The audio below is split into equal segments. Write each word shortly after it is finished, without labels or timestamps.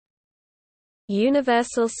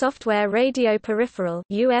Universal Software Radio Peripheral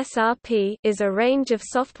 (USRP) is a range of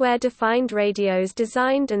software-defined radios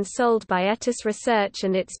designed and sold by Etis Research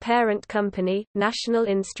and its parent company, National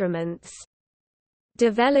Instruments.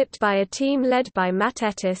 Developed by a team led by Matt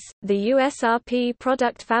Etis, the USRP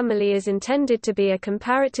product family is intended to be a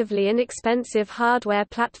comparatively inexpensive hardware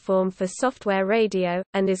platform for software radio,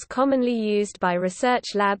 and is commonly used by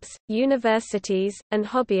research labs, universities, and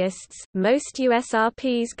hobbyists. Most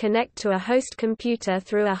USRPs connect to a host computer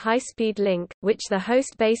through a high-speed link, which the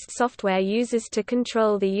host-based software uses to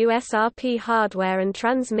control the USRP hardware and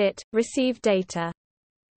transmit, receive data.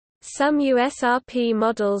 Some USRP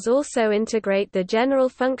models also integrate the general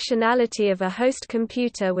functionality of a host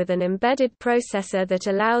computer with an embedded processor that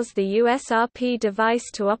allows the USRP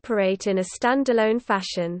device to operate in a standalone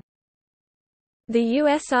fashion. The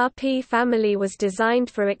USRP family was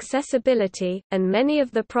designed for accessibility, and many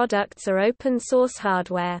of the products are open-source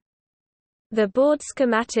hardware. The board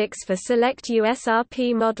schematics for select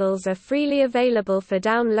USRP models are freely available for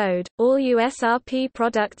download. All USRP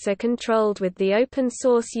products are controlled with the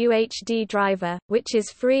open-source UHD driver, which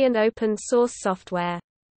is free and open-source software.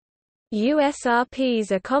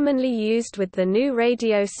 USRPs are commonly used with the GNU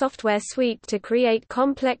Radio software suite to create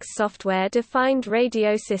complex software-defined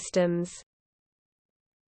radio systems.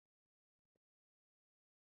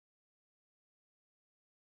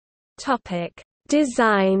 Topic: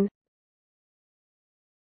 Design.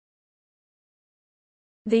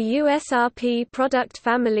 The USRP product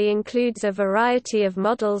family includes a variety of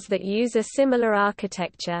models that use a similar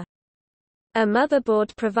architecture. A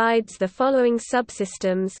motherboard provides the following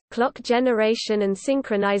subsystems: clock generation and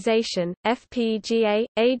synchronization, FPGA,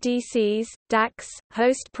 ADCs, DACs,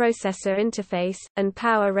 host processor interface, and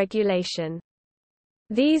power regulation.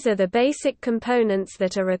 These are the basic components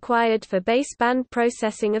that are required for baseband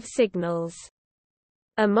processing of signals.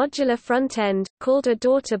 A modular front-end, called a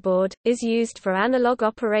daughterboard, is used for analog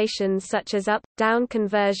operations such as up-down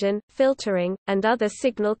conversion, filtering, and other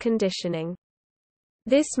signal conditioning.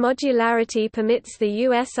 This modularity permits the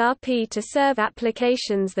USRP to serve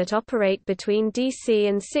applications that operate between DC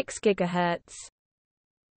and 6 GHz.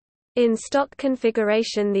 In stock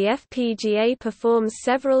configuration, the FPGA performs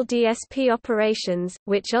several DSP operations,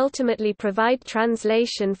 which ultimately provide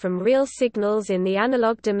translation from real signals in the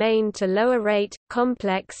analog domain to lower-rate,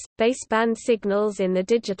 complex, baseband signals in the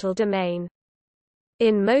digital domain.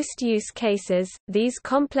 In most use cases, these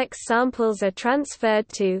complex samples are transferred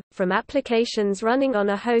to, from applications running on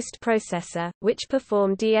a host processor, which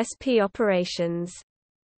perform DSP operations.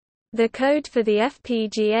 The code for the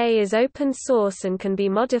FPGA is open source and can be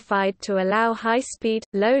modified to allow high-speed,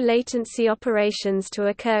 low-latency operations to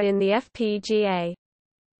occur in the FPGA.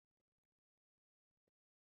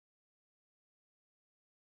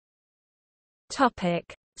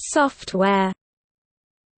 Topic: Software.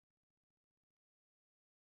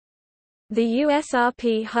 The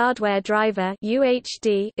USRP hardware driver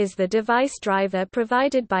 (UHD) is the device driver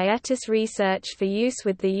provided by Etis Research for use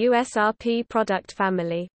with the USRP product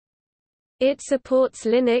family. It supports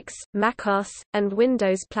Linux, macOS, and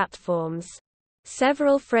Windows platforms.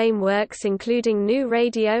 Several frameworks including GNU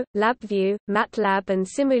Radio, LabVIEW, MATLAB and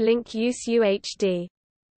Simulink use UHD.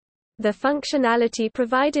 The functionality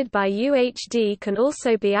provided by UHD can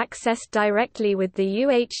also be accessed directly with the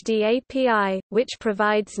UHD API, which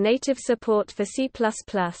provides native support for C++.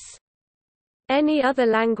 Any other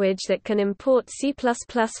language that can import C++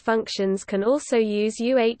 functions can also use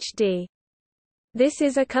UHD. This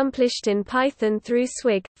is accomplished in Python through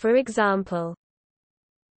Swig, for example.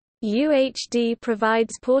 UHD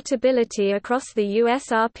provides portability across the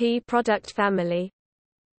USRP product family.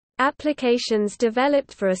 Applications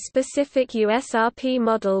developed for a specific USRP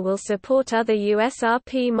model will support other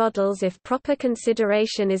USRP models if proper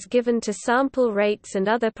consideration is given to sample rates and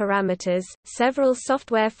other parameters. Several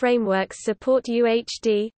software frameworks support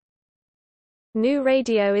UHD. GNU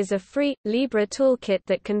Radio is a free, Libre toolkit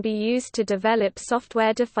that can be used to develop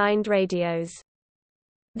software-defined radios.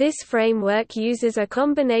 This framework uses a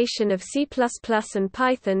combination of C++ and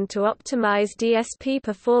Python to optimize DSP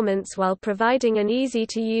performance while providing an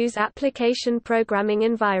easy-to-use application programming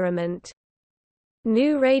environment.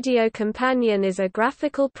 GNU Radio Companion is a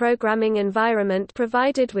graphical programming environment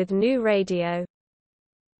provided with GNU Radio.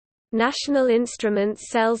 National Instruments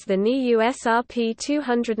sells the NI USRP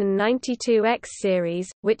 292X series,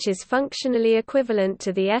 which is functionally equivalent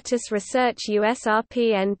to the Etis Research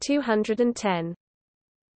USRP N210.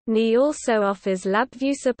 NI also offers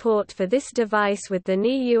LabVIEW support for this device with the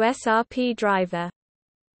NI USRP driver.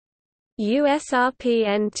 USRP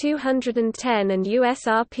N210 and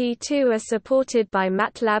USRP2 are supported by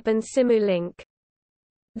MATLAB and Simulink.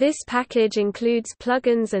 This package includes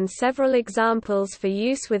plugins and several examples for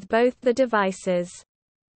use with both the devices.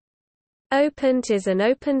 OpenT is an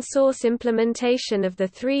open-source implementation of the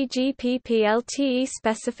 3GPP LTE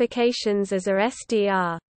specifications as a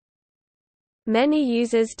SDR. Many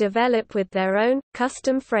users develop with their own,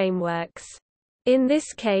 custom frameworks. In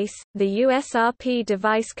this case, the USRP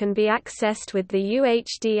device can be accessed with the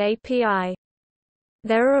UHD API.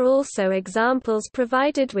 There are also examples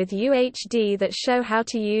provided with UHD that show how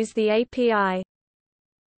to use the API.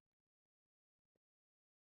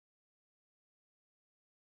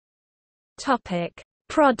 Topic: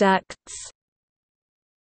 Products.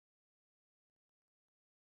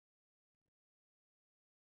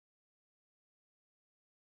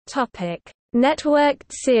 Topic: Networked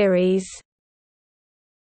series.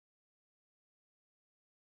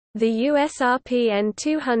 The USRP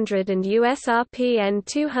N200 and USRP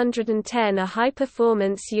N210 are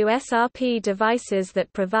high-performance USRP devices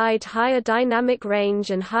that provide higher dynamic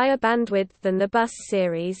range and higher bandwidth than the bus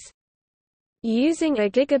series. Using a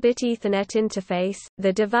gigabit Ethernet interface,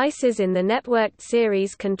 the devices in the networked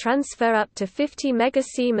series can transfer up to 50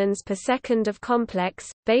 MSh per second of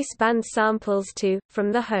complex, baseband samples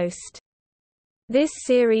from the host. This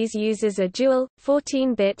series uses a dual,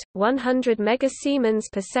 14-bit, 100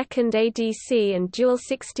 MSh per second ADC and dual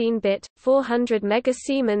 16-bit, 400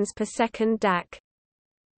 MSh per second DAC.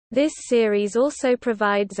 This series also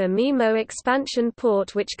provides a MIMO expansion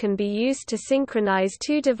port which can be used to synchronize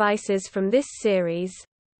two devices from this series.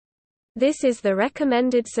 This is the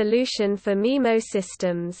recommended solution for MIMO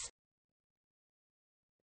systems.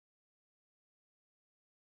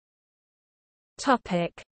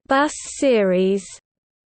 Bus series.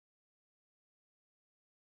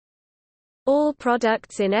 All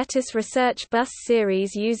products in ETIS Research Bus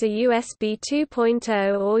series use a USB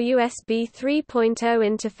 2.0 or USB 3.0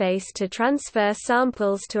 interface to transfer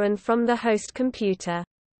samples to and from the host computer.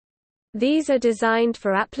 These are designed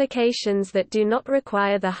for applications that do not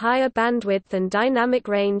require the higher bandwidth and dynamic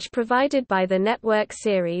range provided by the network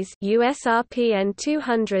series USRP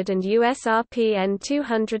N200 and USRP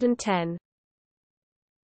N210.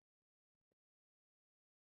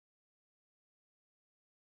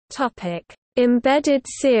 Embedded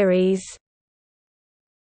series.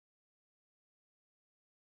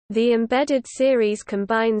 The embedded series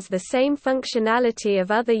combines the same functionality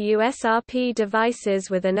of other USRP devices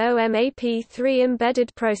with an OMAP3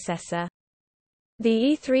 embedded processor.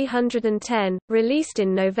 The E310, released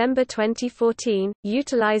in November 2014,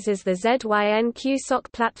 utilizes the ZYN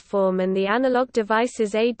QSOC platform and the analog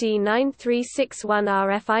device's AD9361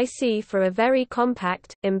 RFIC for a very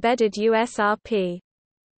compact, embedded USRP.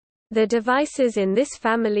 The devices in this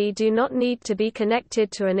family do not need to be connected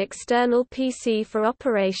to an external PC for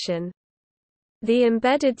operation. The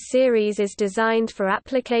embedded series is designed for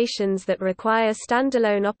applications that require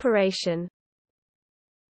standalone operation.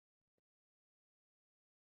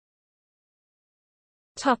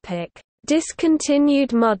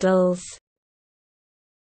 Discontinued models.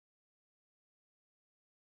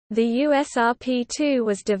 The USRP-2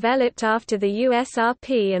 was developed after the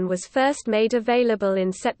USRP and was first made available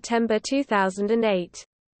in September 2008.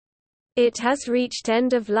 It has reached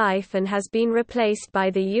end of life and has been replaced by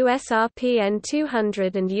the USRP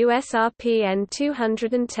N200 and USRP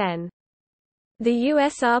N210. The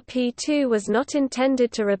USRP-2 was not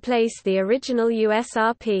intended to replace the original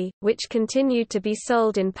USRP, which continued to be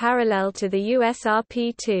sold in parallel to the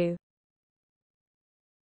USRP-2.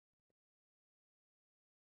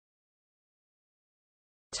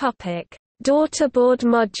 Daughterboard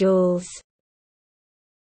modules.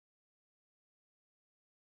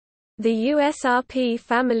 The USRP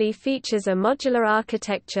family features a modular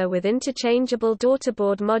architecture with interchangeable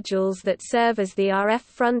daughterboard modules that serve as the RF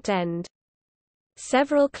front end.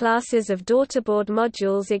 Several classes of daughterboard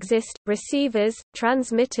modules exist: receivers,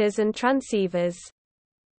 transmitters and transceivers.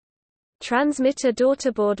 Transmitter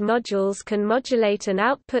daughterboard modules can modulate an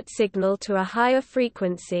output signal to a higher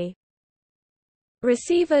frequency.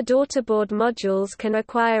 Receiver daughterboard modules can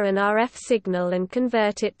acquire an RF signal and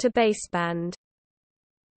convert it to baseband.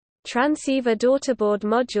 Transceiver daughterboard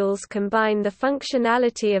modules combine the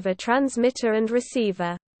functionality of a transmitter and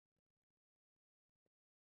receiver.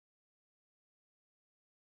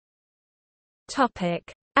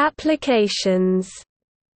 Applications.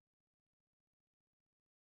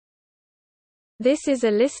 This is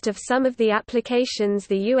a list of some of the applications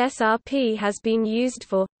the USRP has been used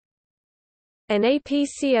for: an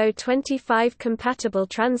APCO25 compatible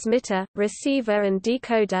transmitter, receiver and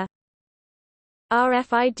decoder,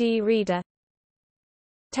 RFID reader,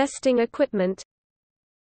 testing equipment,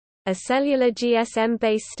 a cellular GSM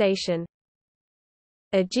base station,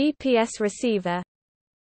 a GPS receiver,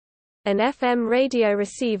 an FM radio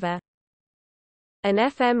receiver, an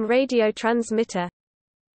FM radio transmitter,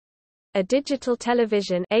 a digital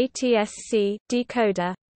television ATSC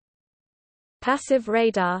decoder, passive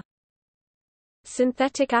radar,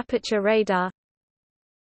 synthetic aperture radar,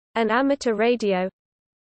 an amateur radio,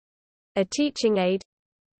 a teaching aid,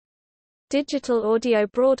 digital audio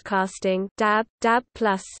broadcasting DAB, DAB+,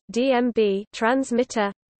 DMB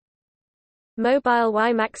transmitter, mobile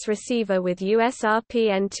WiMAX receiver with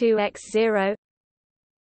USRPN2X0,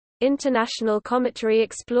 International Cometary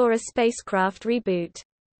Explorer spacecraft reboot.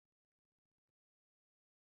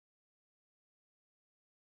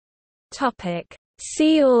 Topic.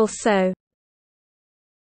 See also: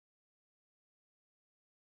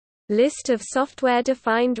 List of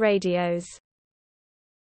software-defined radios.